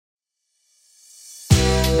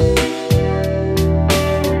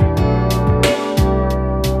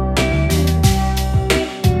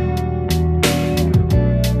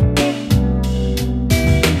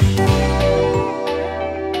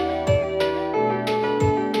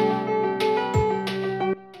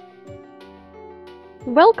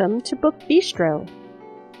Welcome to Book Bistro,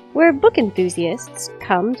 where book enthusiasts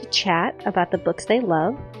come to chat about the books they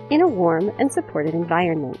love in a warm and supportive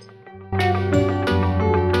environment.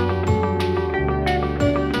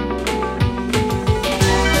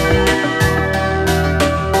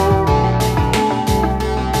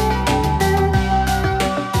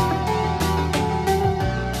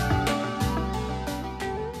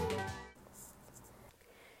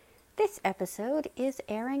 This episode is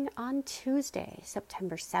airing on Tuesday,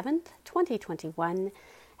 September 7th, 2021.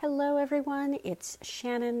 Hello everyone, it's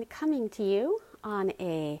Shannon coming to you on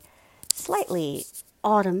a slightly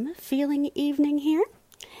autumn-feeling evening here.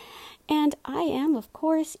 And I am, of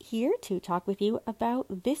course, here to talk with you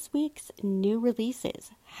about this week's new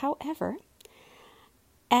releases. However,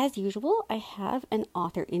 as usual, I have an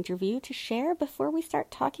author interview to share before we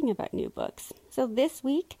start talking about new books. So this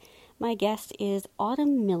week, my guest is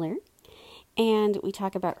Autumn Miller, and we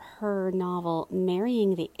talk about her novel,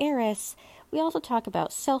 Marrying the Heiress. We also talk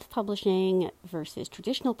about self-publishing versus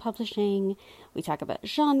traditional publishing. We talk about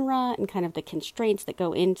genre and kind of the constraints that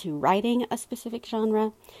go into writing a specific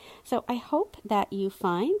genre. So I hope that you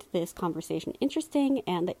find this conversation interesting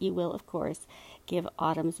and that you will, of course, give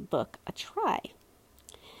Autumn's book a try.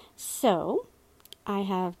 So I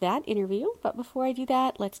have that interview, but before I do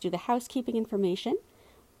that, let's do the housekeeping information.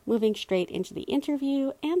 Moving straight into the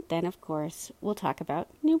interview, and then, of course, we'll talk about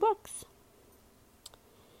new books.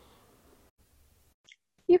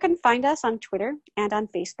 You can find us on Twitter and on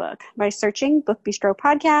Facebook by searching Book Bistro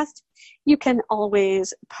Podcast. You can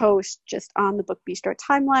always post just on the Book Bistro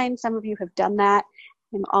timeline. Some of you have done that.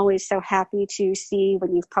 I'm always so happy to see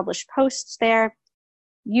when you've published posts there.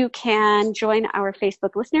 You can join our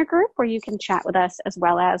Facebook listener group where you can chat with us as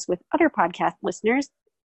well as with other podcast listeners.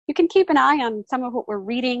 You can keep an eye on some of what we're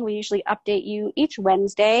reading. We usually update you each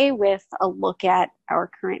Wednesday with a look at our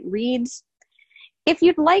current reads. If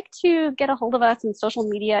you'd like to get a hold of us and social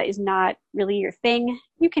media is not really your thing,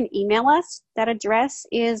 you can email us. That address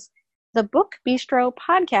is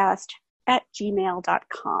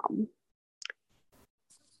thebookbistropodcast@gmail.com.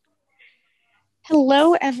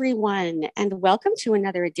 Hello, everyone, and welcome to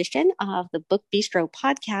another edition of the Book Bistro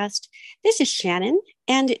Podcast. This is Shannon,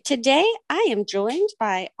 and today I am joined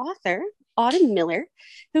by author Autumn Miller,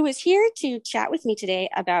 who is here to chat with me today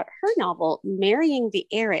about her novel, Marrying the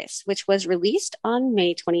Heiress, which was released on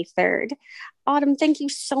May 23rd. Autumn, thank you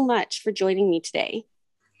so much for joining me today.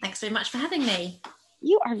 Thanks very much for having me.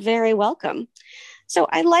 You are very welcome. So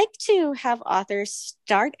I like to have authors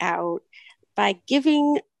start out by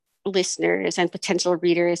giving listeners and potential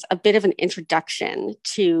readers a bit of an introduction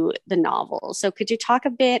to the novel. So could you talk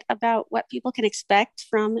a bit about what people can expect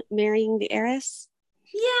from Marrying the Heiress?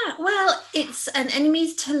 Yeah, well, it's an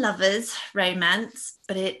enemies to lovers romance,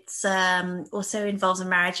 but it's also involves a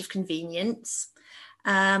marriage of convenience.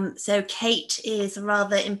 So Kate is a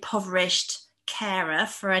rather impoverished carer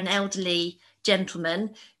for an elderly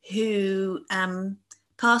gentleman who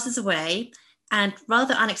passes away and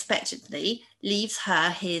rather unexpectedly leaves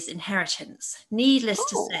her his inheritance. Needless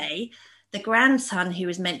to say, the grandson who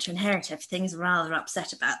was meant to inherit everything is rather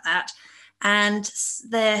upset about that. And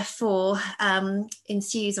therefore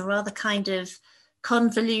ensues a rather kind of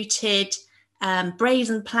convoluted,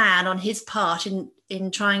 brazen plan on his part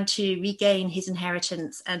in trying to regain his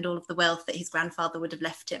inheritance and all of the wealth that his grandfather would have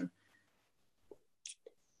left him.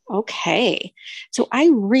 Okay. So I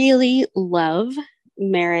really love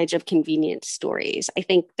marriage of convenience stories. I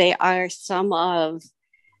think they are some of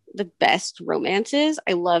the best romances.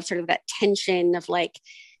 I love sort of that tension of like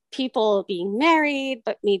people being married,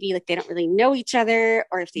 but maybe like they don't really know each other,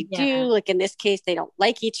 or if they do, like in this case, they don't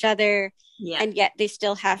like each other, and yet they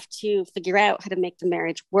still have to figure out how to make the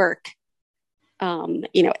marriage work. For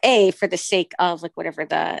the sake of like whatever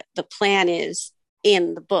the plan is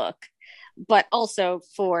in the book, but also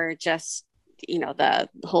for just the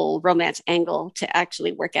whole romance angle to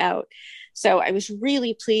actually work out. So I was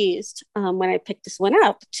really pleased when I picked this one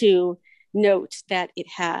up to note that it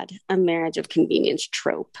had a marriage of convenience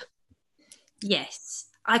trope. Yes,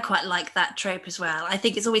 I quite like that trope as well. I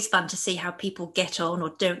think it's always fun to see how people get on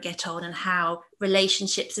or don't get on and how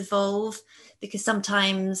relationships evolve, because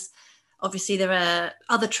sometimes obviously there are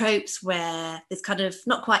other tropes where there's kind of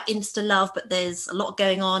not quite insta love, but there's a lot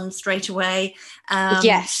going on straight away.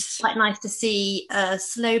 Yes. Quite nice to see a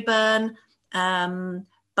slow burn.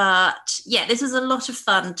 But yeah, this was a lot of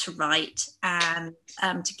fun to write and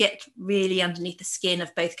to get really underneath the skin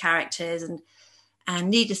of both characters. And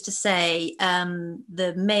needless to say,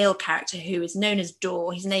 the male character who is known as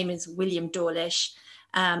Daw, his name is William Dawlish,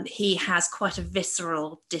 he has quite a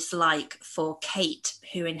visceral dislike for Kate,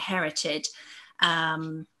 who inherited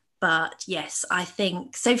But yes, I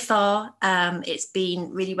think so far it's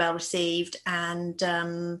been really well received, and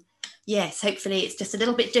yes, hopefully it's just a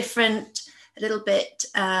little bit different, a little bit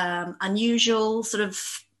unusual sort of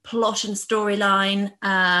plot and storyline,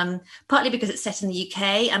 partly because it's set in the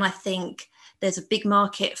UK, and I think there's a big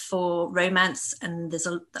market for romance, and there's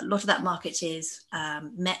a lot of that market is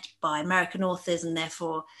met by American authors, and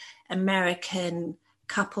therefore American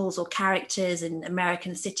couples or characters in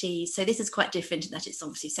American cities. So this is quite different in that it's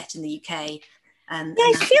obviously set in the UK. Yeah,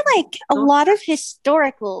 I feel like a lot of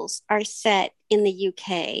historicals are set in the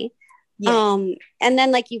UK. Yes. And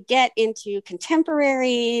then like you get into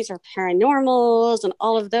contemporaries or paranormals and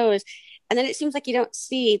all of those. And then it seems like you don't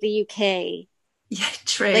see the UK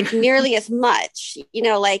like nearly as much,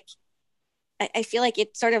 like I feel like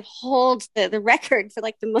it sort of holds the record for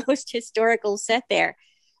like the most historical set there.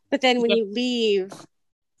 But then when you leave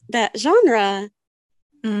that genre,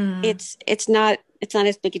 it's not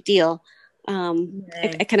as big a deal.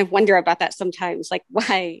 I kind of wonder about that sometimes, like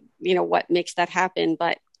why, what makes that happen.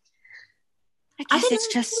 But I guess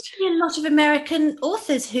it's just a lot of American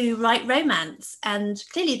authors who write romance, and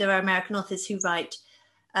clearly there are American authors who write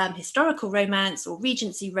historical romance or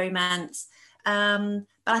Regency romance, but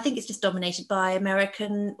I think it's just dominated by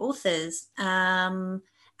American authors.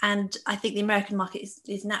 And I think the American market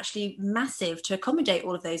is naturally massive to accommodate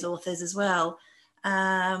all of those authors as well.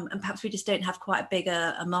 And perhaps we just don't have quite a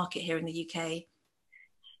bigger a market here in the UK.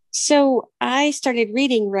 So I started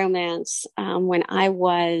reading romance when I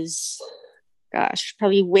was,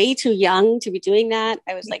 probably way too young to be doing that.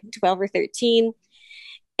 I was like 12 or 13.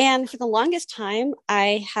 And for the longest time,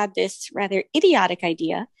 I had this rather idiotic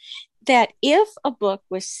idea that if a book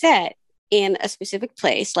was set in a specific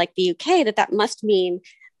place, like the UK, that must mean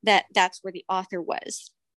that that's where the author was.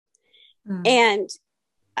 And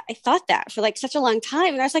I thought that for like such a long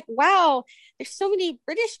time. And I was like, wow, there's so many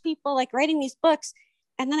British people like writing these books.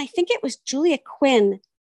 And then I think it was Julia Quinn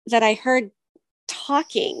that I heard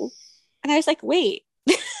talking. And I was like, wait,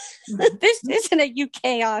 this isn't a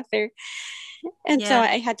UK author. And so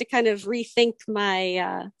I had to kind of rethink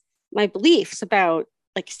my my beliefs about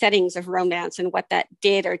like settings of romance and what that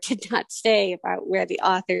did or did not say about where the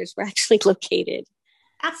authors were actually located.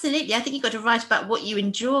 Absolutely. I think you've got to write about what you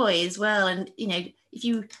enjoy as well. And, if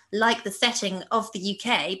you like the setting of the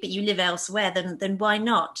UK, but you live elsewhere, then why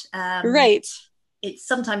not? Right. It's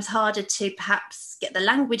sometimes harder to perhaps get the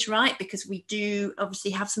language right because we do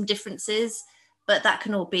obviously have some differences, but that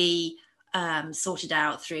can all be sorted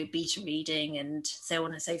out through beta reading and so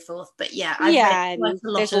on and so forth. But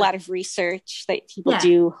there's a lot of research that people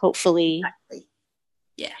do, hopefully. Exactly.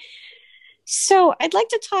 Yeah. So I'd like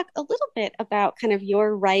to talk a little bit about kind of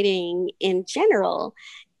your writing in general.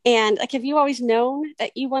 And like, have you always known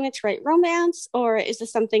that you wanted to write romance, or is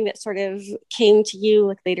this something that sort of came to you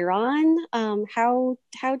like later on? How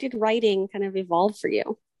did writing kind of evolve for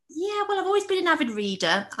you? Yeah, well, I've always been an avid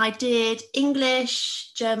reader. I did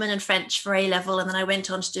English, German and French for A-level, and then I went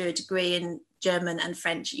on to do a degree in German and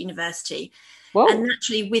French at university. Whoa. And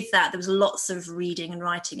naturally with that, there was lots of reading and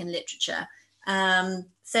writing and literature.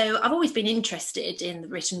 So I've always been interested in the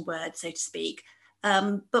written word, so to speak.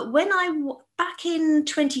 But when back in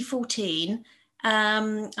 2014,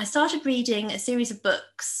 I started reading a series of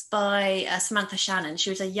books by Samantha Shannon.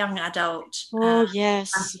 She was a young adult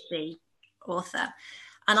fantasy author.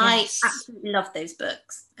 And I absolutely loved those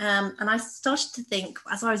books. And I started to think,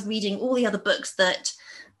 as I was reading all the other books that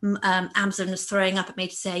Amazon was throwing up at me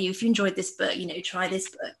to say, if you enjoyed this book, try this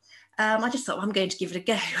book. I just thought, well, I'm going to give it a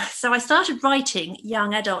go. So I started writing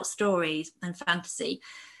young adult stories and fantasy.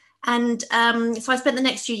 And so I spent the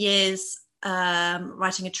next few years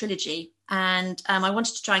writing a trilogy. And I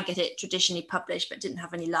wanted to try and get it traditionally published, but didn't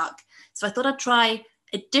have any luck. So I thought I'd try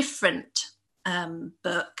a different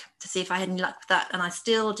book to see if I had any luck with that. And I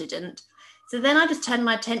still didn't. So then I just turned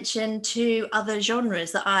my attention to other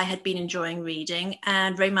genres that I had been enjoying reading.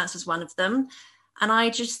 And romance was one of them. And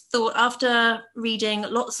I just thought, after reading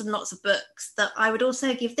lots and lots of books, that I would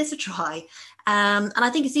also give this a try. And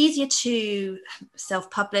I think it's easier to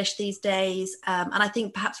self-publish these days. And I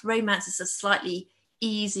think perhaps romance is a slightly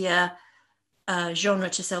easier genre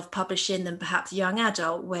to self-publish in than perhaps young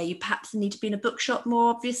adult, where you perhaps need to be in a bookshop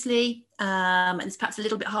more, obviously. And it's perhaps a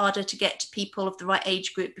little bit harder to get to people of the right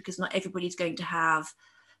age group because not everybody's going to have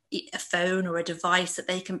a phone or a device that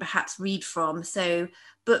they can perhaps read from. So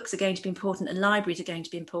books are going to be important and libraries are going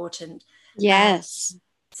to be important. Yes.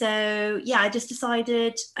 So I just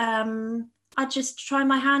decided I'd just try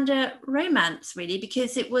my hand at romance, really,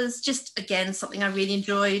 because it was just, again, something I really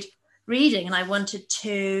enjoyed reading, and I wanted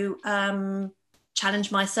to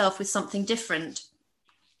challenge myself with something different.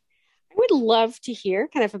 I would love to hear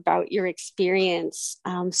kind of about your experience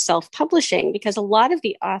self-publishing, because a lot of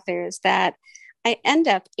the authors that I end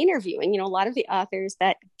up interviewing, a lot of the authors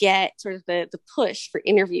that get sort of the push for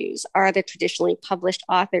interviews are the traditionally published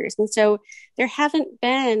authors. And so there haven't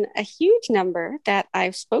been a huge number that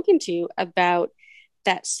I've spoken to about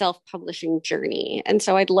that self-publishing journey. And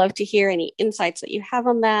so I'd love to hear any insights that you have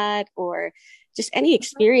on that, or just any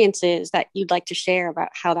experiences that you'd like to share about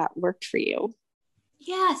how that worked for you.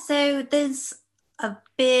 Yeah, so there's a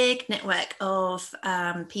big network of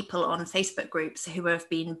people on Facebook groups who have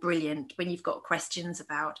been brilliant when you've got questions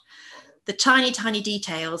about the tiny, tiny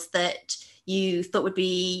details that you thought would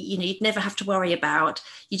be, you'd never have to worry about.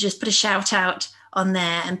 You just put a shout out on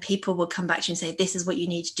there and people will come back to you and say, this is what you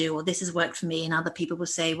need to do, or this has worked for me. And other people will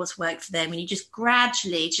say what's worked for them. And you just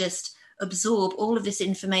gradually just absorb all of this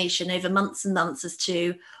information over months and months as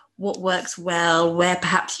to what works well, where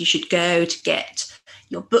perhaps you should go to get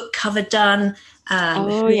your book cover done, how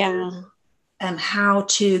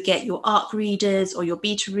to get your ARC readers or your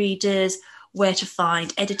beta readers, where to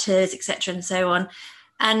find editors, etc., and so on.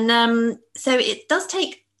 And so it does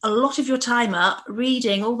take a lot of your time up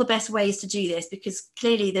reading all the best ways to do this, because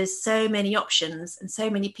clearly there's so many options and so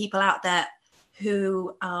many people out there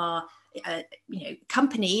who are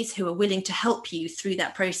companies who are willing to help you through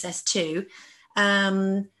that process too.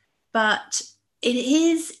 But it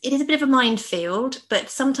is a bit of a minefield, but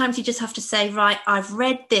sometimes you just have to say, right, I've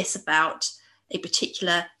read this about a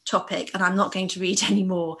particular topic and I'm not going to read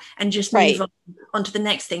anymore, and just move on to the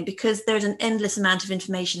next thing, because there's an endless amount of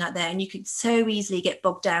information out there and you could so easily get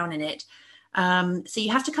bogged down in it. So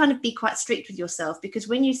you have to kind of be quite strict with yourself, because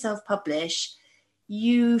when you self-publish,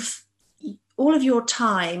 all of your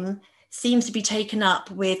time seems to be taken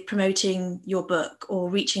up with promoting your book or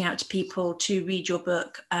reaching out to people to read your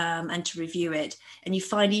book and to review it. And you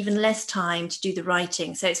find even less time to do the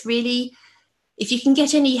writing. So it's really, if you can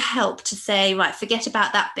get any help to say, right, forget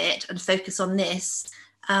about that bit and focus on this,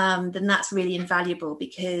 then that's really invaluable,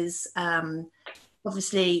 because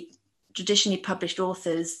obviously traditionally published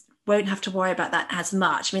authors won't have to worry about that as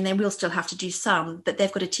much. I mean, they will still have to do some, but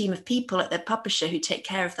they've got a team of people at their publisher who take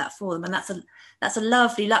care of that for them. And that's a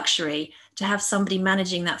lovely luxury to have somebody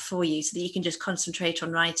managing that for you, so that you can just concentrate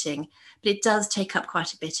on writing. But it does take up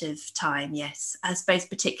quite a bit of time, yes, I suppose,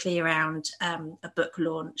 particularly around a book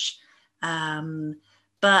launch.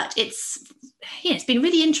 But it's been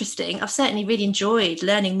really interesting. I've certainly really enjoyed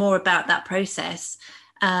learning more about that process.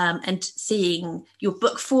 And seeing your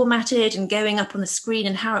book formatted and going up on the screen,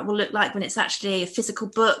 and how it will look like when it's actually a physical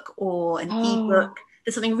book or an ebook.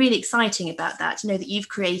 There's something really exciting about that, to know that you've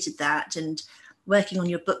created that, and working on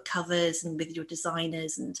your book covers and with your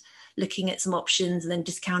designers and looking at some options and then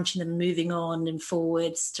discounting them, moving on and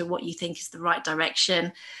forwards to what you think is the right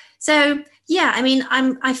direction. So, yeah, I mean,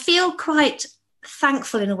 I feel quite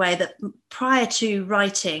thankful in a way that prior to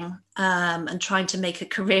writing and trying to make a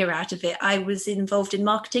career out of it, I was involved in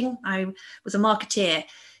marketing. I was a marketeer.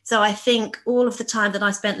 So I think all of the time that I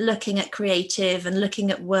spent looking at creative and looking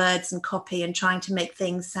at words and copy and trying to make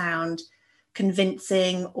things sound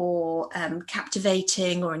convincing or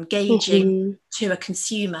captivating or engaging to a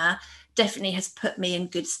consumer definitely has put me in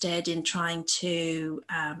good stead in trying to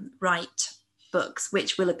write books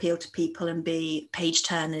which will appeal to people and be page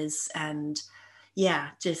turners and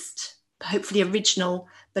just hopefully original,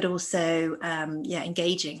 but also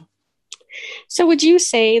engaging. So would you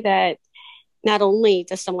say that not only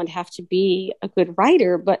does someone have to be a good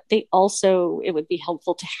writer, but it would be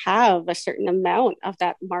helpful to have a certain amount of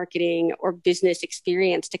that marketing or business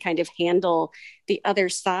experience to kind of handle the other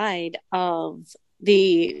side of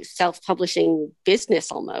the self-publishing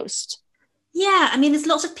business almost? Yeah, I mean, there's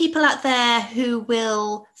lots of people out there who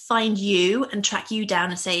will find you and track you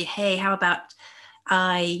down and say, hey, how about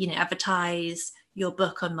I, advertise your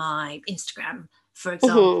book on my Instagram, for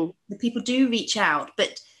example. The people do reach out,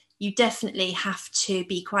 but you definitely have to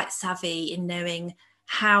be quite savvy in knowing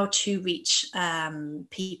how to reach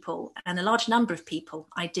people, and a large number of people,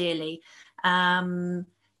 ideally.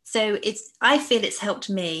 So I feel it's helped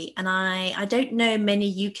me, and I don't know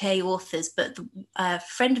many UK authors, but a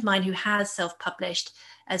friend of mine who has self-published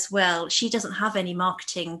as well, she doesn't have any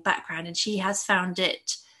marketing background, and she has found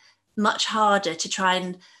it much harder to try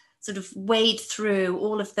and sort of wade through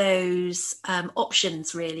all of those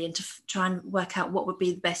options, really, and to try and work out what would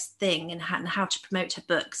be the best thing and how to promote her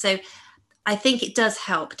book. So I think it does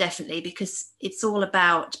help, definitely, because it's all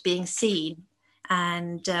about being seen,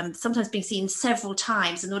 and sometimes being seen several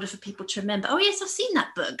times in order for people to remember, oh yes, I've seen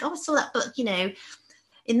that book, oh I saw that book,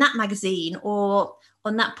 in that magazine or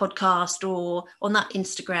on that podcast or on that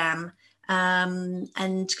Instagram. And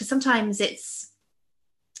because sometimes it's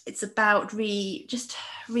it's about just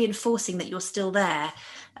reinforcing that you're still there.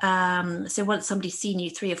 So once somebody's seen you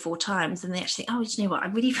 3 or 4 times, and they actually think, oh, you know what, I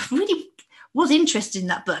really really was interested in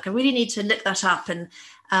that book, I really need to look that up and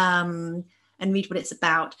read what it's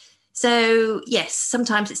about. So yes,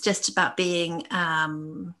 sometimes it's just about being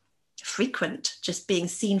frequent, just being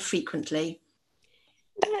seen frequently.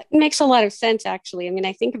 That makes a lot of sense, actually. I mean,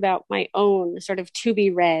 I think about my own sort of to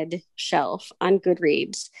be read shelf on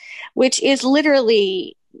Goodreads, which is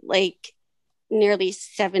literally like nearly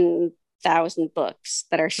 7,000 books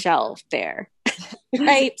that are shelved there.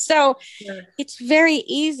 Right. So Yeah. it's very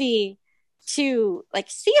easy to like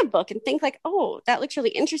see a book and think like, oh, that looks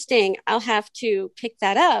really interesting. I'll have to pick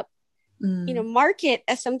that up, mark it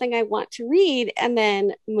as something I want to read and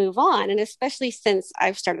then move on. And especially since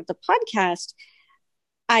I've started the podcast,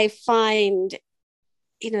 I find,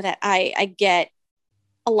 that I get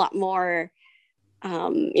a lot more,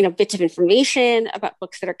 bits of information about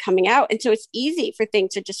books that are coming out. And so it's easy for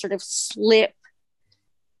things to just sort of slip,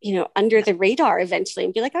 under the radar eventually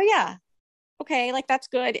and be like, oh, yeah, okay, like that's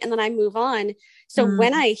good. And then I move on. So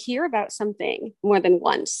when I hear about something more than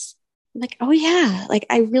once, I'm like, oh, yeah, like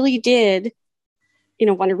I really did,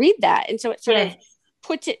 want to read that. And so it sort of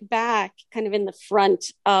puts it back kind of in the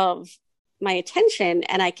front of my attention,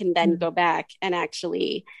 and I can then go back and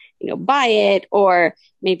actually, buy it or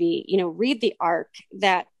maybe, read the arc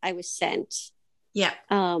that I was sent. Yeah.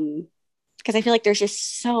 Because I feel like there's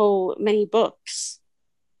just so many books.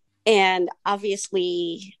 And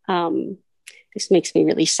obviously, this makes me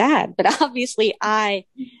really sad, but obviously I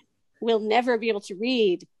will never be able to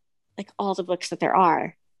read like all the books that there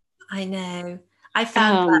are. I know. I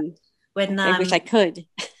found that when I wish I could.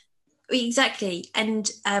 Exactly.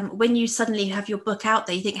 And when you suddenly have your book out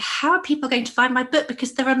there, you think, how are people going to find my book?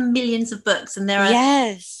 Because there are millions of books and there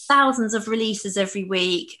are thousands of releases every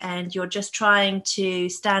week. And you're just trying to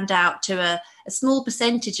stand out to a small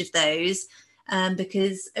percentage of those,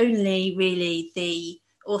 because only really the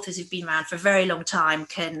authors who've been around for a very long time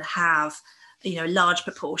can have, a large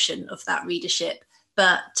proportion of that readership.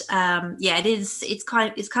 But it's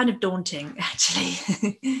kind of daunting,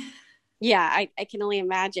 actually. Yeah, I can only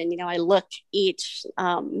imagine. I look each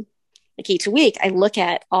week, I look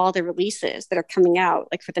at all the releases that are coming out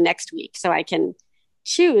like for the next week, so I can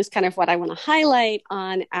choose kind of what I want to highlight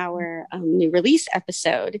on our new release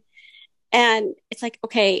episode. And it's like,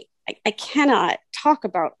 okay, I cannot talk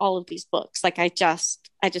about all of these books. Like I just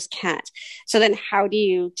can't. So then how do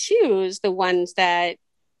you choose the ones that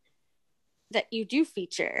you do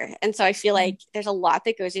feature? And so I feel like there's a lot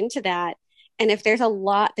that goes into that. And if there's a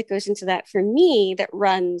lot that goes into that for me that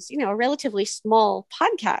runs, a relatively small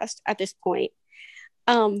podcast at this point,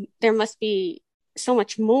 there must be so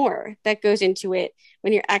much more that goes into it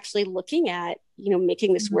when you're actually looking at,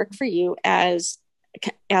 making this work for you as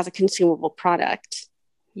a consumable product.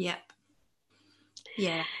 Yep.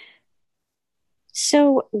 Yeah.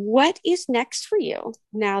 So what is next for you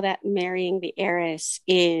now that Marrying the Heiress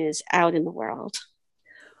is out in the world?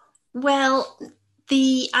 Well,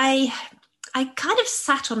 I kind of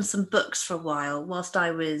sat on some books for a while whilst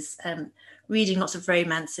I was reading lots of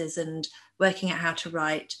romances and working out how to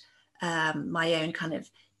write my own kind of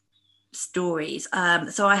stories.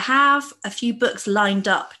 So I have a few books lined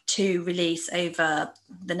up to release over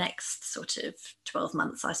the next sort of 12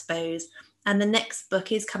 months, I suppose. And the next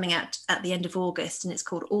book is coming out at the end of August, and it's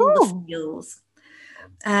called All the Feels.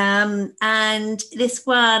 And this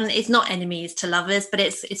one is not enemies to lovers, but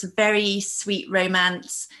it's a very sweet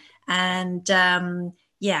romance. And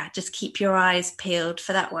just keep your eyes peeled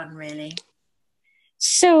for that one, really.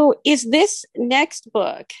 So is this next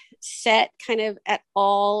book set kind of at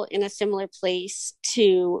all in a similar place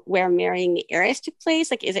to where Marrying the Heiress took place?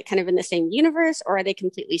 Like, is it kind of in the same universe, or are they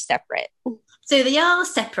completely separate? So they are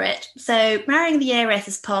separate. So Marrying the Heiress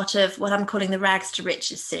is part of what I'm calling the Rags to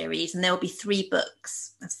Riches series, and there will be 3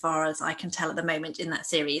 books, as far as I can tell at the moment, in that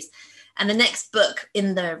series. And the next book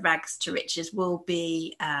in the Rags to Riches will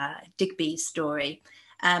be Digby's story,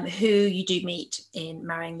 who you do meet in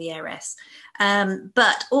Marrying the Heiress.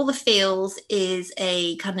 But All the Feels is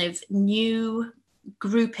a kind of new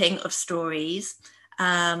grouping of stories.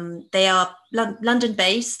 They are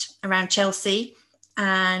London-based, around Chelsea.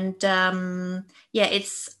 And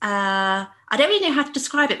it's I don't really know how to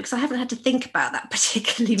describe it because I haven't had to think about that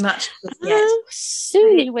particularly much yet.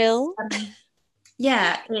 Soon you will.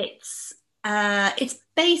 It's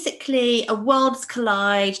basically a worlds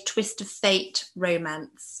collide, twist of fate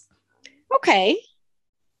romance. Okay.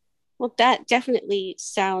 Well, that definitely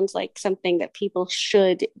sounds like something that people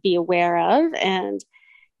should be aware of and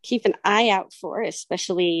keep an eye out for,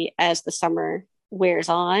 especially as the summer wears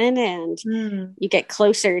on and Mm. you get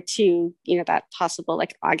closer to, that possible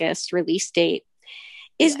like August release date.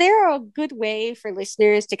 Is Yeah. there a good way for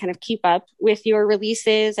listeners to kind of keep up with your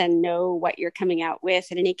releases and know what you're coming out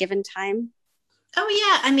with at any given time? Oh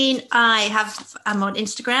yeah, I mean, I'm on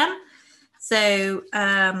Instagram. So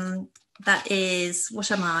that is,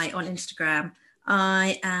 what am I on Instagram?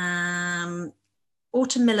 I am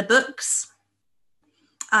Autumn Miller Books.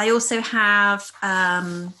 I also have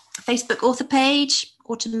a Facebook author page,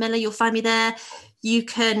 Autumn Miller. You'll find me there. You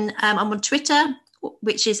can. I'm on Twitter,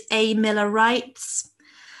 which is A Miller Writes.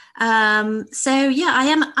 So yeah,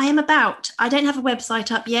 I am about. I don't have a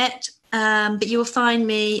website up yet, but you will find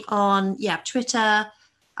me on Twitter.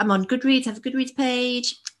 I'm on Goodreads. I have a Goodreads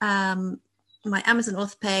page, my Amazon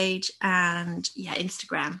author page, and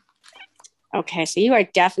Instagram. Okay, so you are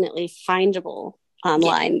definitely findable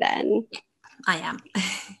online then. I am.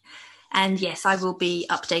 And yes, I will be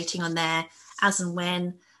updating on there as and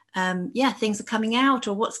when things are coming out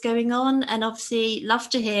or what's going on. And obviously love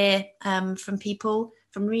to hear from people,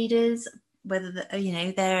 from readers, whether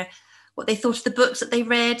they're what they thought of the books that they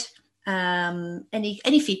read.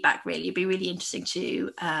 Any feedback really would be really interesting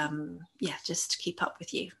to just keep up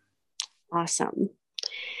with you. Awesome.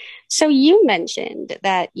 So you mentioned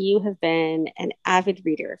that you have been an avid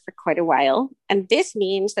reader for quite a while, and this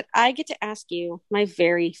means that I get to ask you my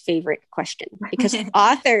very favorite question, because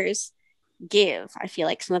authors give, I feel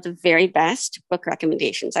like, some of the very best book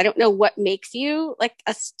recommendations. I don't know what makes you like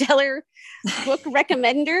a stellar book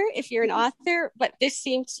recommender if you're an author, but this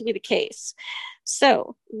seems to be the case.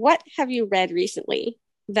 So what have you read recently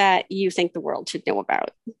that you think the world should know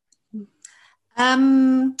about?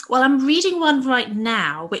 Well, I'm reading one right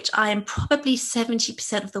now, which I am probably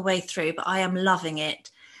 70% of the way through, but I am loving it.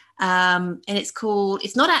 And it's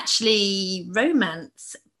not actually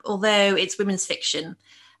romance, although it's women's fiction.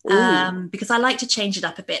 Because I like to change it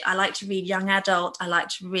up a bit. I like to read young adult. I like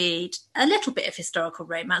to read a little bit of historical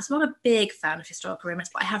romance. I'm not a big fan of historical romance,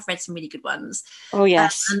 but I have read some really good ones. Oh,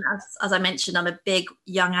 yes. And as I mentioned, I'm a big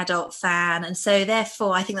young adult fan. And so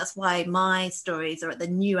therefore, I think that's why my stories are at the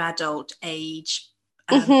new adult age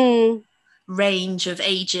range of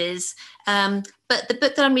ages. But the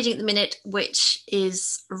book that I'm reading at the minute, which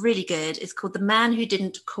is really good, is called The Man Who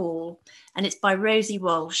Didn't Call. And it's by Rosie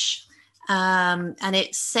Walsh. And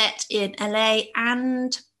it's set in LA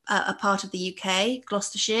and a part of the UK,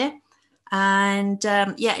 Gloucestershire. And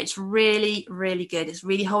it's really, really good. It's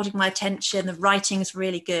really holding my attention. The writing is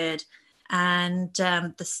really good. And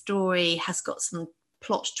the story has got some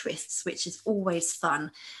plot twists, which is always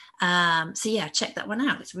fun. Check that one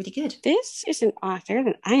out. It's really good. This is an author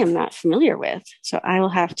that I am not familiar with, so I will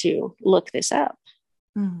have to look this up.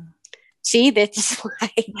 See, that's why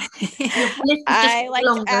I like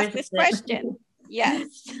to ask this question.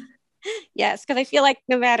 Yes, because I feel like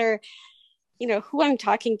no matter, who I'm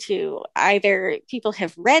talking to, either people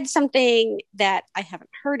have read something that I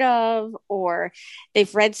haven't heard of, or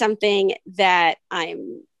they've read something that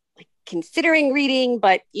I'm like considering reading,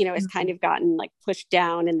 but, has kind of gotten like pushed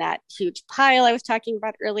down in that huge pile I was talking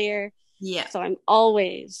about earlier. Yeah. So I'm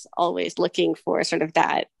always looking for sort of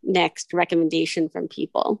that next recommendation from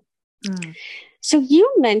people. So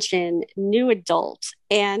you mentioned new adult,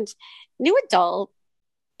 and new adult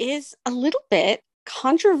is a little bit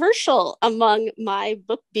controversial among my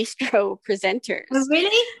Book Bistro presenters. Oh,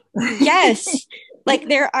 really? Yes. Like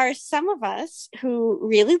there are some of us who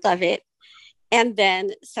really love it. And then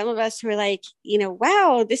some of us who are like,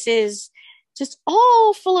 wow, this is just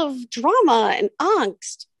all full of drama and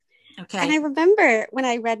angst. Okay. And I remember when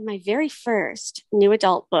I read my very first new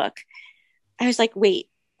adult book, I was like, wait,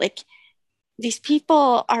 like these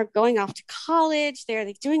people are going off to college. They're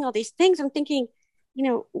like doing all these things. I'm thinking,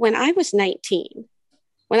 when I was 19,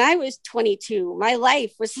 when I was 22, my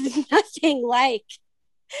life was nothing like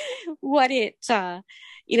what it,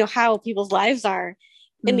 how people's lives are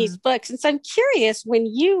in these books. And so I'm curious, when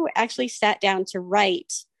you actually sat down to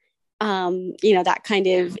write, that kind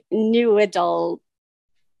of new adult,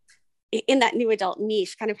 in that new adult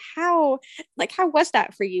niche, kind of how was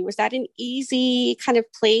that for you? Was that an easy kind of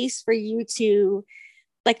place for you to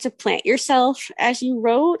plant yourself as you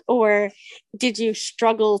wrote, or did you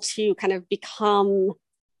struggle to kind of become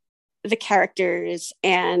the characters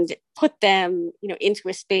and put them, into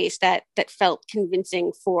a space that felt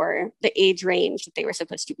convincing for the age range that they were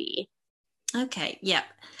supposed to be? Okay, yeah.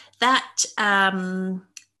 That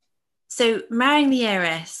so Marrying the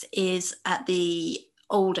Heiress is at the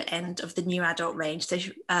older end of the new adult range. So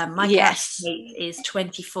my character is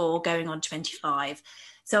 24 going on 25.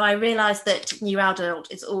 So I realized that new adult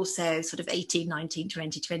is also sort of 18, 19,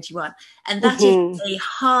 20, 21. And that is Mm-hmm. a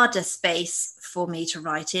harder space for me to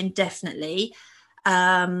write in, definitely.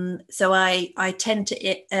 So I tend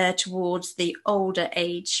to towards the older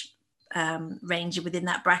age range within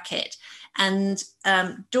that bracket. And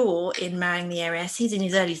Dor in Marrying the Heiress, he's in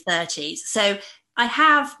his early 30s. So I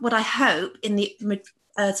have what I hope in the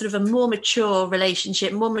sort of a more mature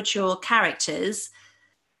relationship, more mature characters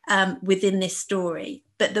within this story.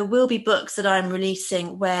 But there will be books that I'm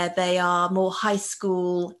releasing where they are more high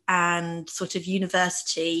school and sort of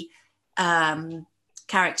university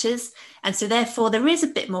characters. And so therefore there is a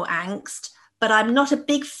bit more angst, but I'm not a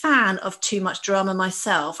big fan of too much drama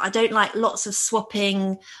myself. I don't like lots of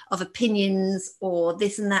swapping of opinions or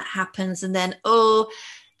this and that happens. And then,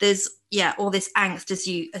 there's all this angst as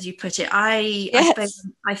you put it. I suppose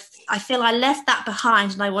I feel I left that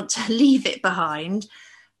behind and I want to leave it behind.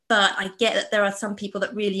 But I get that there are some people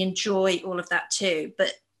that really enjoy all of that too.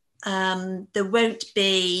 But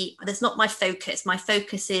there's not my focus. My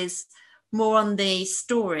focus is more on the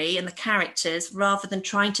story and the characters rather than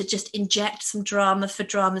trying to just inject some drama for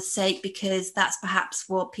drama's sake, because that's perhaps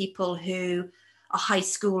what people who are high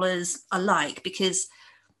schoolers are like. Because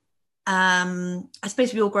I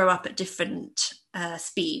suppose we all grow up at different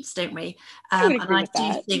speeds, don't we? And I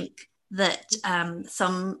do think that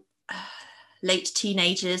some late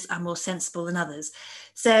teenagers are more sensible than others.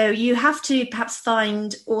 So you have to perhaps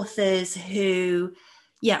find authors who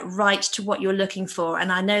write to what you're looking for.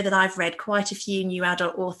 And I know that I've read quite a few new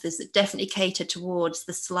adult authors that definitely cater towards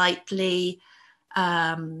the slightly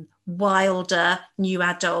wilder new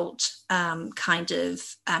adult kind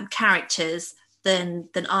of characters than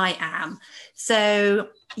I am. So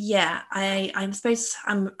I suppose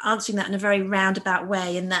I'm answering that in a very roundabout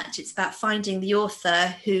way, in that it's about finding the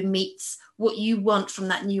author who meets what you want from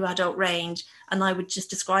that new adult range. And I would just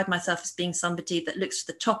describe myself as being somebody that looks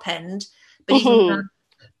to the top end, but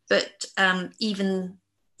even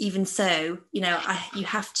so, you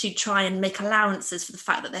have to try and make allowances for the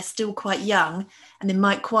fact that they're still quite young and they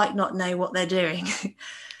might quite not know what they're doing.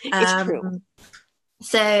 It's true.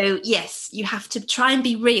 So yes, you have to try and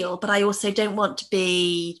be real, but I also don't want to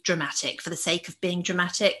be dramatic for the sake of being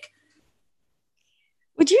dramatic.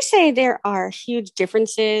 Would you say there are huge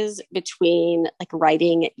differences between like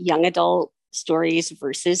writing young adult stories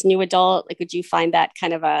versus new adult? Like, would you find that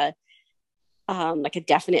kind of a like a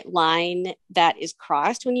definite line that is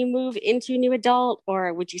crossed when you move into new adult,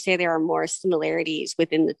 or would you say there are more similarities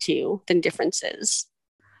within the two than differences?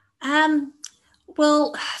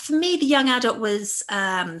 Well, for me, the young adult was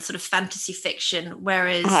sort of fantasy fiction,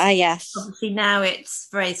 whereas Yes. obviously now it's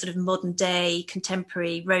very sort of modern day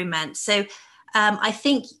contemporary romance. So I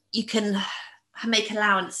think you can make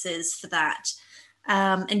allowances for that.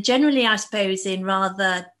 And generally, I suppose, in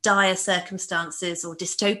rather dire circumstances or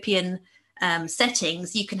dystopian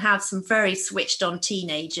settings, you can have some very switched on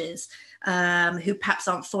teenagers who perhaps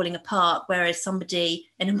aren't falling apart, whereas somebody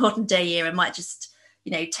in a modern day era might just,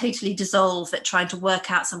 totally dissolve at trying to work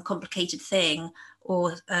out some complicated thing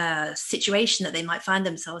or situation that they might find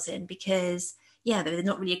themselves in, because they're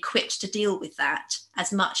not really equipped to deal with that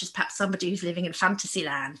as much as perhaps somebody who's living in fantasy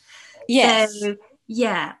land. Yes. So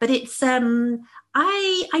but it's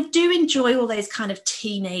I do enjoy all those kind of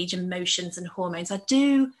teenage emotions and hormones. I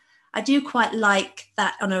do quite like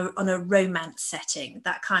that on a romance setting,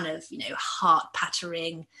 that kind of heart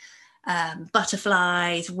pattering,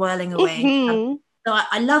 butterflies whirling away. Mm-hmm. So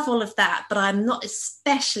I love all of that, but I'm not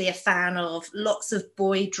especially a fan of lots of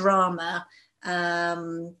boy drama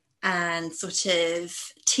and sort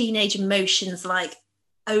of teenage emotions like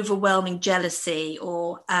overwhelming jealousy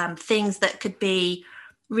or things that could be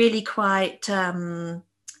really quite a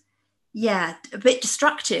bit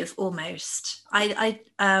destructive almost. So I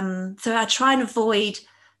try and avoid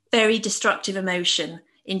very destructive emotion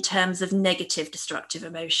in terms of negative destructive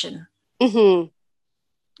emotion. Mm-hmm.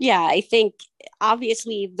 Yeah, I think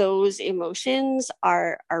obviously those emotions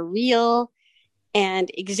are real and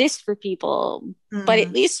exist for people. But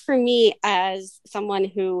at least for me, as someone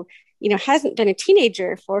who, hasn't been a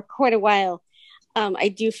teenager for quite a while, I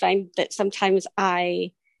do find that sometimes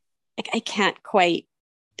I can't quite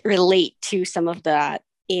relate to some of that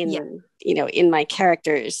in my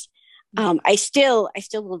characters. I still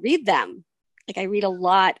will read them. Like, I read a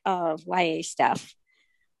lot of YA stuff.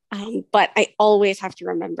 But I always have to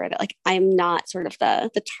remember that, like, I'm not sort of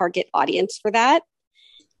the target audience for that.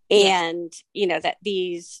 And, that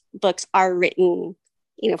these books are written,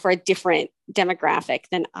 for a different demographic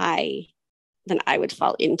than I would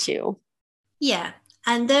fall into. Yeah.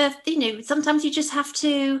 And, sometimes you just have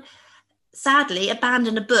to, sadly,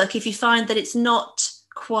 abandon a book if you find that it's not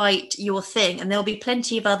quite your thing, and there'll be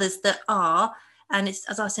plenty of others that are. And it's,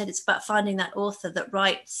 as I said, it's about finding that author that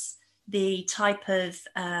writes the type of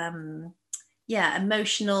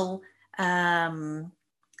emotional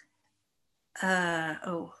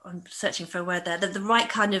I'm searching for a word there, the right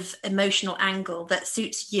kind of emotional angle that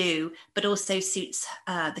suits you, but also suits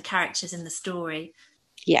the characters in the story.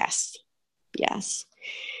 Yes.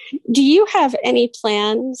 Do you have any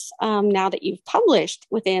plans now that you've published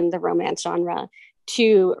within the romance genre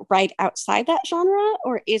to write outside that genre,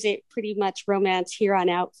 or is it pretty much romance here on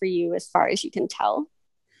out for you as far as you can tell?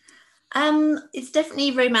 It's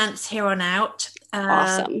definitely romance here on out.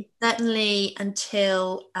 Awesome. Certainly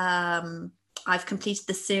until I've completed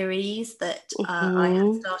the series that I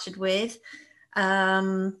had started with.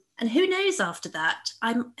 And who knows after that?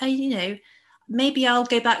 Maybe I'll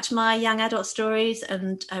go back to my young adult stories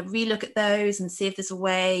and relook at those and see if there's a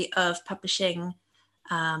way of publishing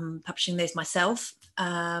those myself.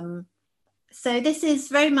 So this is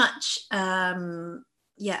very much a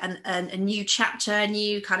new chapter, a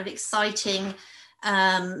new kind of exciting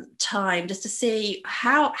time just to see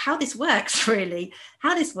how this works, really,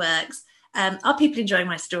 how this works. Are people enjoying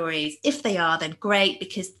my stories? If they are, then great,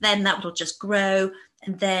 because then that will just grow.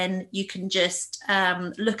 And then you can just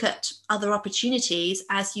look at other opportunities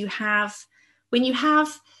as you have, when you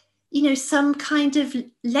have, some kind of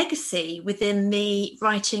legacy within the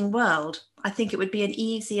writing world. I think it would be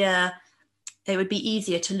easier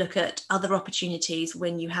to look at other opportunities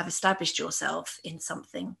when you have established yourself in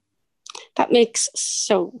something. That makes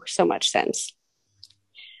so much sense.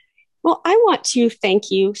 Well, I want to thank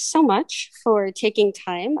you so much for taking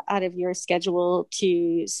time out of your schedule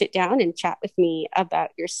to sit down and chat with me about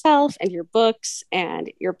yourself and your books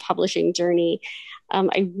and your publishing journey.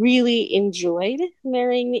 I really enjoyed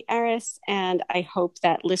Marrying the Heiress, and I hope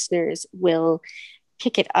that listeners will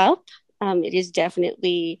pick it up. It is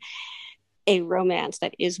definitely a romance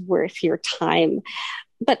that is worth your time.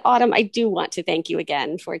 But Autumn, I do want to thank you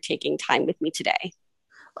again for taking time with me today.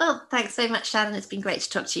 Well, thanks so much, Shannon. It's been great to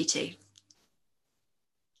talk to you too.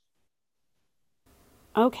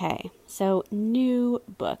 Okay, so new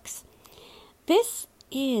books. This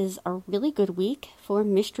is a really good week for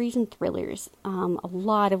mysteries and thrillers. A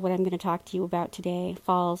lot of what I'm going to talk to you about today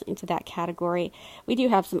falls into that category. We do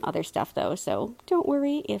have some other stuff though, so don't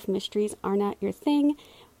worry if mysteries are not your thing.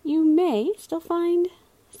 You may still find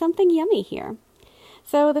something yummy here.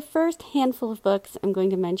 So the first handful of books I'm going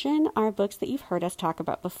to mention are books that you've heard us talk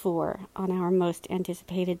about before on our most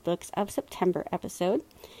anticipated books of September episode.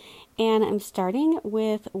 And I'm starting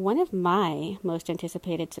with one of my most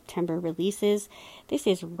anticipated September releases. This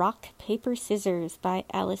is Rock, Paper, Scissors by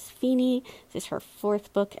Alice Feeney. This is her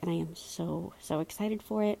fourth book, and I am so excited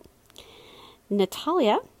for it.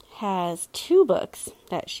 Natalia has two books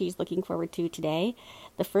that she's looking forward to today.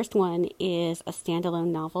 The first one is a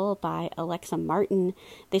standalone novel by Alexa Martin.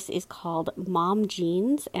 This is called Mom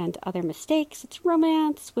Jeans and Other Mistakes. It's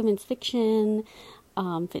romance, women's fiction,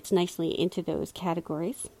 fits nicely into those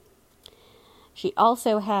categories. She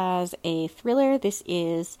also has a thriller. This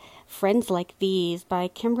is Friends Like These by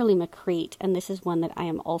Kimberly McCreight, and this is one that I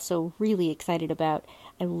am also really excited about.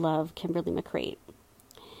 I love Kimberly McCreight.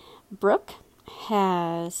 Brooke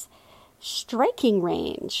has Striking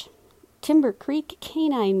Range, Timber Creek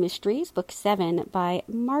Canine Mysteries, Book 7 by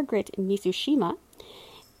Margaret Mitsushima.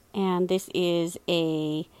 And this is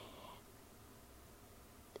a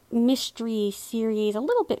mystery series, a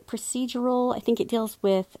little bit procedural. I think it deals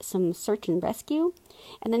with some search and rescue.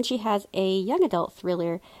 And then she has a young adult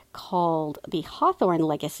thriller called The Hawthorne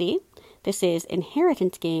Legacy. This is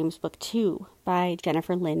Inheritance Games, Book 2 by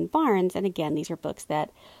Jennifer Lynn Barnes. And again, these are books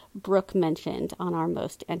that Brooke mentioned on our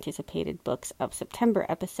most anticipated books of September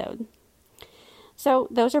episode. So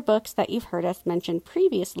those are books that you've heard us mention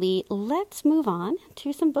previously. Let's move on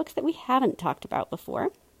to some books that we haven't talked about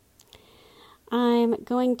before. I'm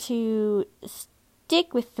going to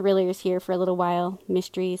stick with thrillers here for a little while.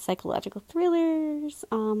 Mysteries, psychological thrillers,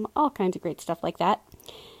 all kinds of great stuff like that.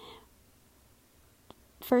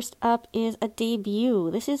 First up is a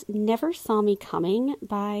debut. This is Never Saw Me Coming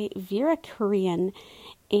by Vera Kurian,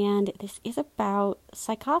 and this is about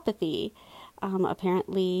psychopathy.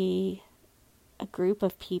 Apparently, a group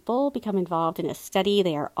of people become involved in a study.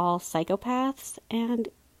 They are all psychopaths, and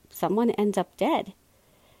someone ends up dead.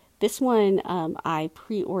 This one I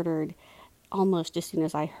pre-ordered almost as soon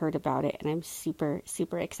as I heard about it, and I'm super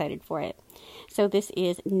excited for it. So this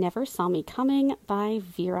is Never Saw Me Coming by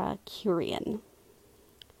Vera Kurian.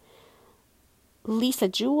 Lisa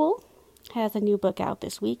Jewell has a new book out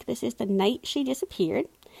this week. This is The Night She Disappeared.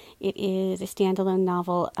 It is a standalone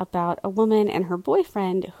novel about a woman and her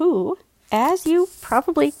boyfriend who as you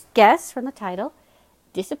probably guessed from the title,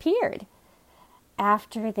 disappeared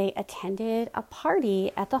after they attended a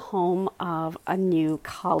party at the home of a new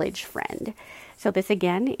college friend. So this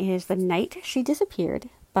again is The Night She Disappeared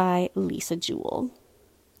by Lisa Jewell.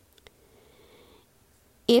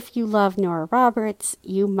 If you love Nora Roberts,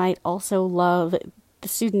 you might also love the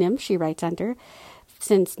pseudonym she writes under.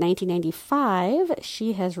 Since 1995,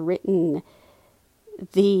 she has written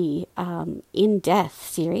the In Death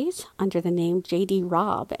series under the name J.D.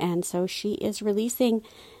 Robb, and so she is releasing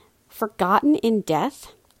Forgotten in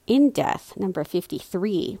Death, number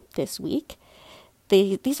 53 this week.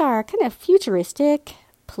 These are kind of futuristic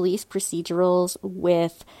police procedurals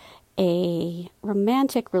with a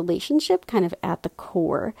romantic relationship kind of at the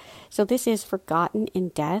core. So this is Forgotten in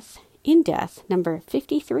Death, number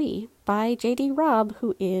 53 by J.D. Robb,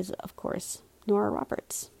 who is, of course, Nora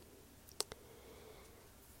Roberts.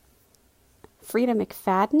 Frida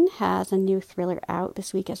McFadden has a new thriller out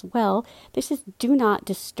this week as well. This is Do Not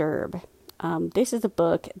Disturb. This is a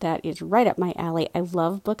book that is right up my alley. I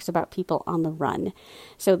love books about people on the run.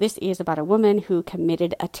 So this is about a woman who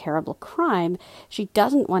committed a terrible crime. She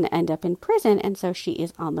doesn't want to end up in prison, and so she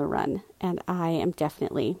is on the run. And I am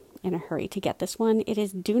definitely in a hurry to get this one. It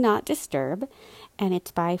is Do Not Disturb, and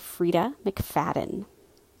it's by Frida McFadden.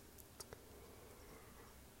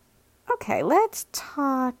 Okay, let's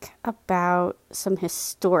talk about some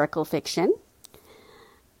historical fiction.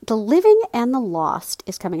 The Living and the Lost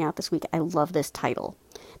is coming out this week. I love this title.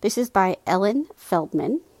 This is by Ellen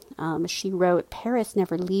Feldman. She wrote Paris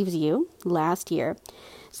Never Leaves You last year.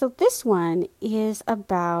 So this one is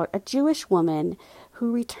about a Jewish woman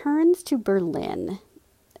who returns to Berlin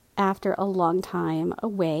after a long time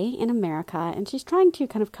away in America, and she's trying to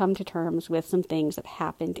kind of come to terms with some things that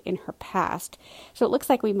happened in her past. So it looks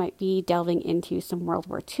like we might be delving into some World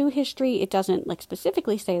War II history. It doesn't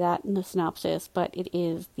specifically say that in the synopsis, but it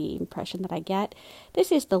is the impression that I get.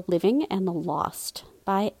 This is The Living and the Lost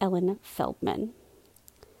by Ellen Feldman.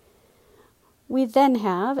 We then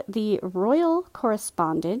have The Royal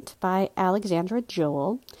Correspondent by Alexandra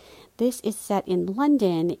Joel. This is set in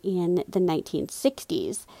London in the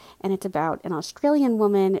 1960s, and it's about an Australian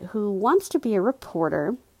woman who wants to be a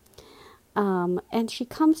reporter, and she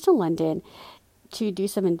comes to London to do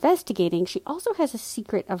some investigating. She also has a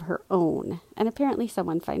secret of her own, and apparently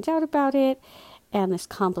someone finds out about it, and this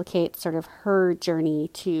complicates sort of her journey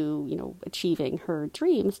to, achieving her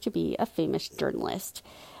dreams to be a famous journalist.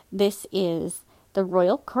 This is The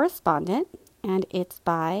Royal Correspondent, and it's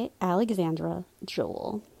by Alexandra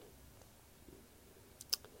Joel.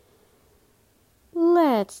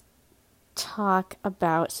 Let's talk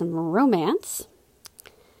about some romance.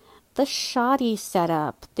 The Shoddy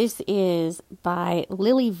Setup. This is by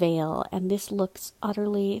Lily Vale, and this looks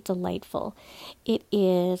utterly delightful. It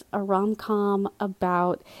is a rom-com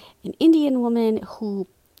about an Indian woman who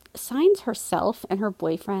signs herself and her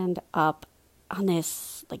boyfriend up on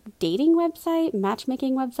this dating website,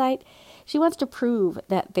 matchmaking website. She wants to prove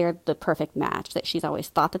that they're the perfect match, that she's always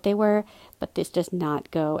thought that they were, but this does not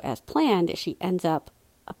go as planned. She ends up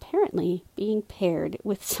apparently being paired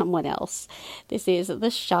with someone else. This is The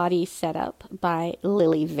Shoddy Setup by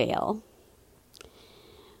Lily Vale.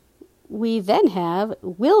 We then have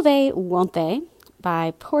Will They, Won't They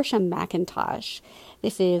by Portia McIntosh.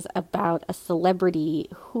 This is about a celebrity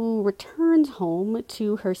who returns home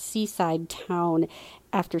to her seaside town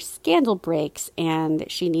after scandal breaks, and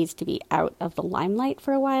she needs to be out of the limelight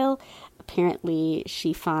for a while. Apparently,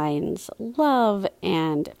 she finds love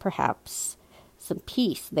and perhaps some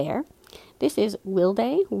peace there. This is Will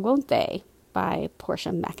They, Won't They by Portia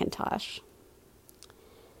McIntosh.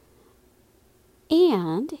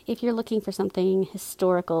 And if you're looking for something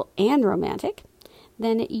historical and romantic,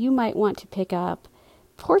 then you might want to pick up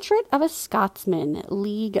Portrait of a Scotsman,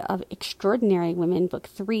 League of Extraordinary Women, Book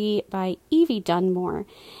 3 by Evie Dunmore.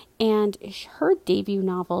 And her debut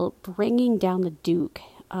novel, Bringing Down the Duke,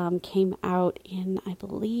 came out in, I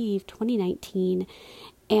believe, 2019,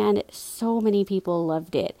 and so many people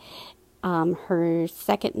loved it. Her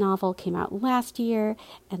second novel came out last year,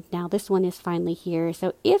 and now this one is finally here.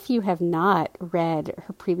 So if you have not read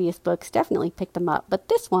her previous books, definitely pick them up. But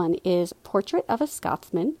this one is Portrait of a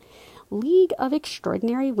Scotsman, League of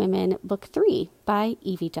Extraordinary Women, Book 3 by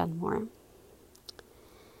Evie Dunmore.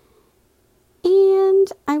 And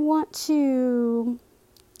I want to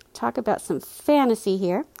talk about some fantasy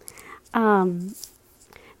here. The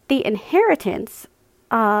Inheritance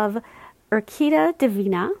of Urquida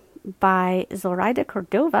Divina by Zoraida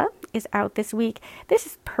Cordova is out this week. This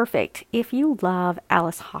is perfect if you love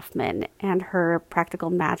Alice Hoffman and her Practical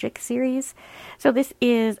Magic series. So this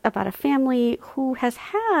is about a family who has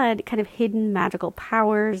had kind of hidden magical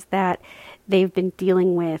powers that they've been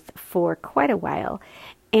dealing with for quite a while.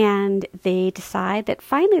 And they decide that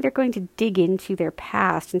finally they're going to dig into their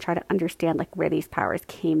past and try to understand like where these powers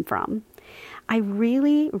came from. I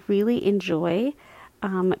really, really enjoy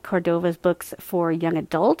Cordova's books for young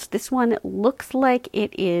adults. This one looks like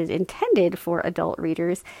it is intended for adult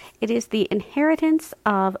readers. It is The Inheritance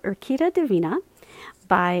of Urquita Divina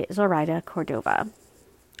by Zoraida Cordova.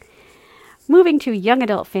 Moving to young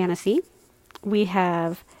adult fantasy, we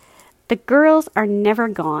have The Girls Are Never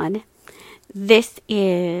Gone. This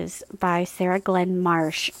is by Sarah Glenn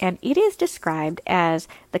Marsh, and it is described as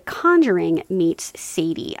The Conjuring meets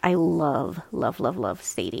Sadie. I love, love, love, love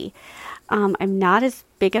Sadie. I'm not as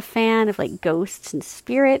big a fan of like ghosts and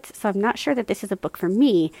spirits, so I'm not sure that this is a book for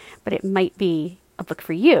me, but it might be a book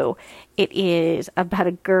for you. It is about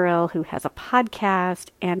a girl who has a podcast,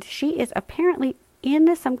 and she is apparently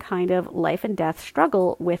in some kind of life and death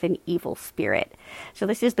struggle with an evil spirit. So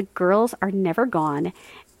this is The Girls Are Never Gone,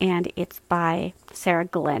 and it's by Sarah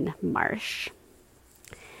Glenn Marsh.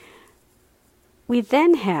 We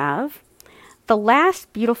then have The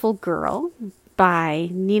Last Beautiful Girl by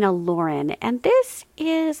Nina Loren, and this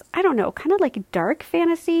is, I don't know, kind of like dark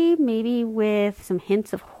fantasy, maybe with some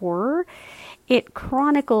hints of horror. It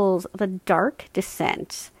chronicles the dark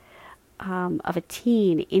descent of a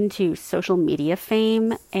teen into social media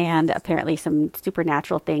fame, and apparently some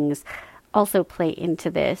supernatural things also play into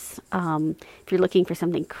this. If you're looking for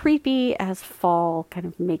something creepy as fall kind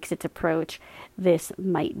of makes its approach, this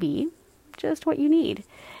might be just what you need.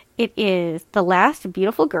 It is The Last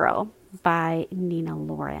Beautiful Girl by Nina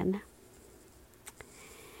Loren.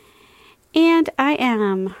 And I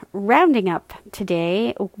am rounding up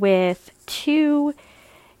today with two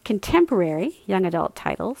contemporary young adult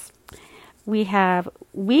titles. We have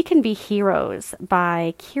We Can Be Heroes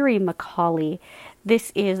by Kiri McCauley.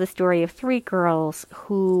 This is the story of three girls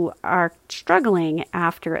who are struggling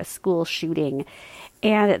after a school shooting,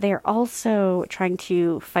 and they're also trying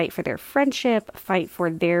to fight for their friendship, fight for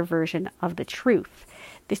their version of the truth.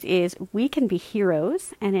 This is We Can Be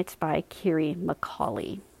Heroes, and it's by Kiri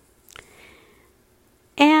McCauley.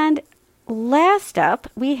 And last up,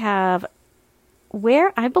 we have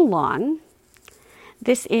Where I Belong.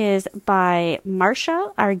 This is by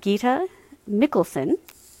Marcia Argueta Mickelson,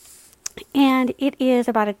 and it is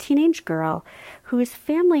about a teenage girl whose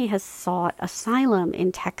family has sought asylum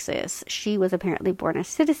in Texas. She was apparently born a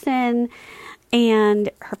citizen, and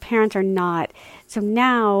her parents are not. So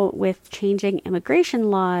now, with changing immigration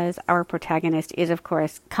laws, our protagonist is, of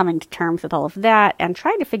course, coming to terms with all of that and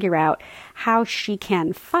trying to figure out how she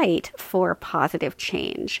can fight for positive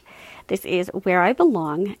change. This is Where I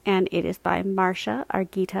Belong, and it is by Marcia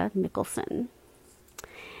Argueta Mickelson.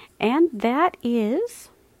 And that is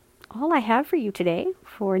all I have for you today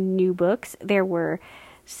for new books. There were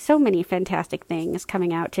so many fantastic things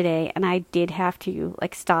coming out today, and I did have to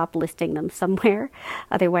stop listing them somewhere.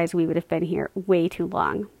 Otherwise, we would have been here way too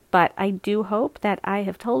long. But I do hope that I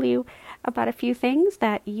have told you about a few things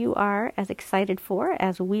that you are as excited for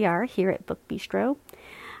as we are here at Book Bistro.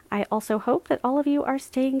 I also hope that all of you are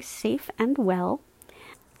staying safe and well.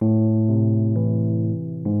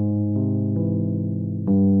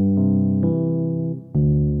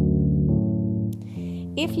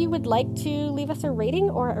 If you would like to leave us a rating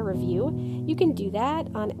or a review, you can do that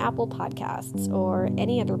on Apple Podcasts or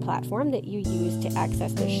any other platform that you use to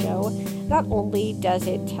access the show. Not only does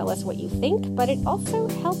it tell us what you think, but it also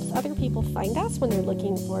helps other people find us when they're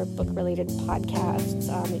looking for book-related podcasts.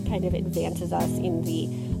 It kind of advances us in the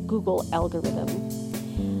Google algorithm.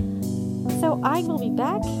 So I will be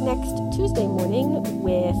back next Tuesday morning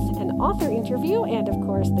with an author interview and, of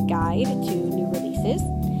course, the guide to new releases.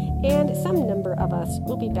 And some number of us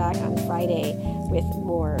will be back on Friday with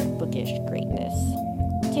more bookish greatness.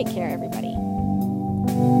 Take care, everybody.